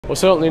Well,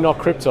 certainly not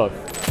crypto.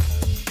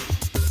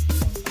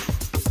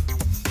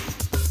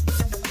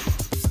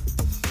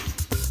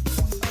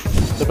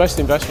 The best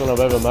investment I've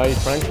ever made,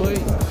 frankly,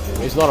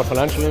 is not a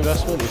financial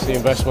investment, it's the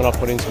investment I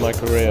put into my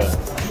career.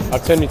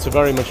 I've tended to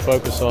very much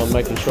focus on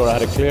making sure I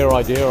had a clear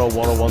idea of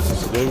what I wanted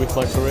to do with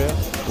my career,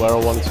 where I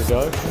wanted to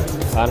go,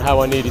 and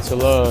how I needed to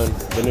learn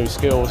the new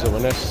skills that were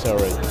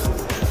necessary.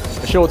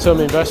 A short-term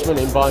investment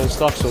in buying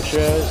stocks or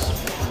shares,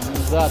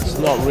 that's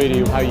not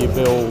really how you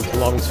build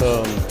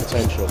long-term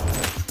potential.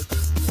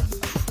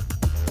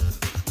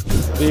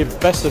 The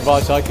best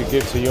advice I could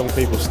give to young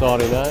people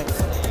starting out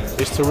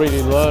is to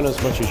really learn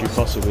as much as you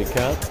possibly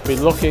can. Be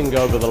looking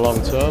over the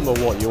long term at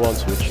what you want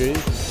to achieve,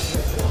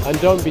 and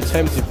don't be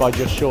tempted by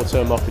just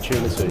short-term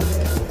opportunity,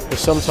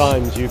 because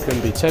sometimes you can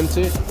be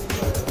tempted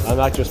and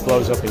that just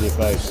blows up in your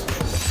face.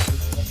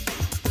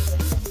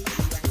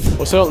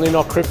 Well, certainly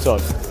not crypto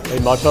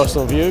in my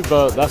personal view,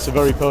 but that's a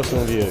very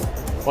personal view.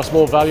 What's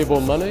more valuable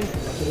than money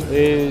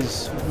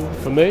is,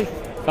 for me,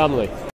 family.